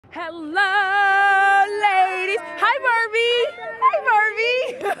Hello, ladies. Hi, Barbie.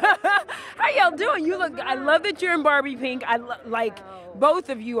 How y'all doing? You look. I love that you're in Barbie pink. Like both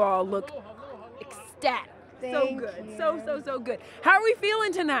of you all look ecstatic. Thank so good. You. So good. How are we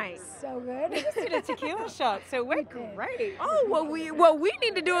feeling tonight? So good. We just did a tequila shot, so we're great. Oh, well we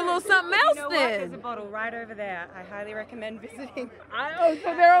need to do a little something else you know then. What? There's a bottle right over there. I highly recommend visiting. So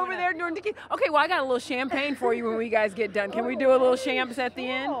they're over there doing tequila. Okay, well I got a little champagne for you when we guys get done. Can we do a little champs at the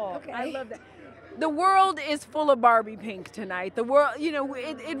end? Okay. I love that. The world is full of Barbie pink tonight. The world, you know,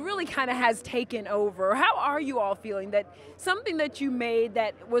 it really kind of has taken over. How are you all feeling that something that you made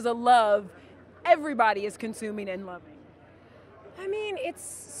that was a love, everybody is consuming and loving? I mean, it's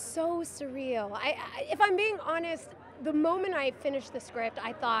so surreal. If I'm being honest, the moment I finished the script,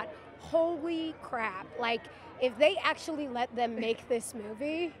 I thought, holy crap, like, if they actually let them make this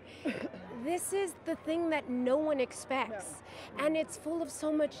movie, this is the thing that no one expects. And it's full of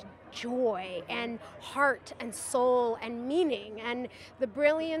so much joy and heart and soul and meaning. And the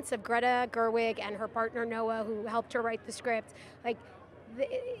brilliance of Greta Gerwig and her partner Noah, who helped her write the script, like,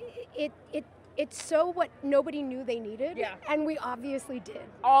 it's so what nobody knew they needed, and we obviously did.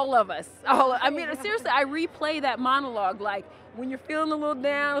 All of us. I mean, seriously, I replay that monologue, like, when you're feeling a little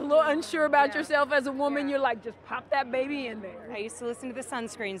down, a little unsure about yourself as a woman, you're like, just pop that baby in there. I used to listen to the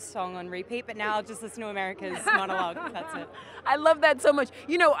Sunscreen song on repeat, but now I'll just listen to America's monologue. That's it. I love that so much.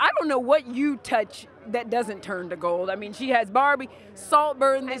 You know, I don't know what you touch that doesn't turn to gold. I mean, she has Barbie,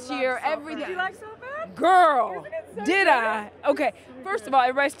 Saltburn this year, everything. Did you like Saltburn? Girl, did I? Okay, first of all,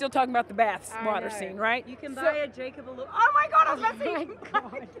 everybody's still talking about the bathwater scene, right? You can buy a Jacob Elordi. Oh my God, I was about to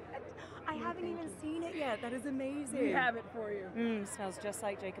say. I haven't even seen it yet. That is amazing. We have it for you. Smells just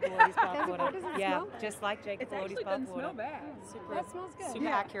like Jacob Elordi's bathwater. Does it Yeah, smell? just like Jacob Elordi's It doesn't smell bathwater. bad. That smells good. Super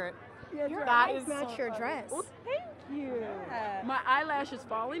accurate. Your That eyes is match so your funny. dress. Well, thank you. My eyelash is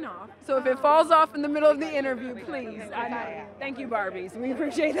falling off, so if it falls off in the middle of the interview, please. I know. Thank you, Barbies. We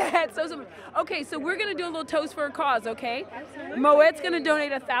appreciate that so much. Okay, so we're gonna do a little toast for a cause, okay? Moet's gonna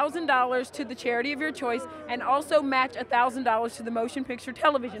donate $1,000 to the charity of your choice, and also match $1,000 to the Motion Picture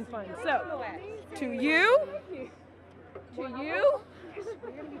Television Fund. So, to you.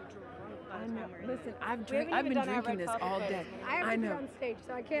 I know. Listen, I've been drinking this all day. I know. On stage,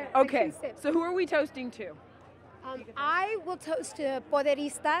 so I can't. Okay, so who are we toasting to? I will toast to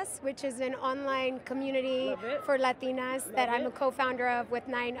Poderistas, which is an online community for Latinas that I'm a co-founder of with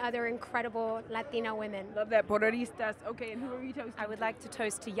 9 other incredible Latina women. Love that, Poderistas. Okay, and who are we toasting? I would like to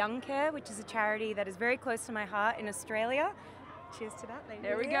toast to Young Care, which is a charity that is very close to my heart in Australia. Cheers to that, ladies.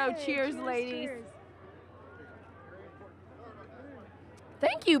 There we go. Cheers, ladies. Cheers.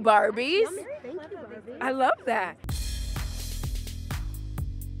 Thank you, Barbies. Thank you, Barbie. I love that.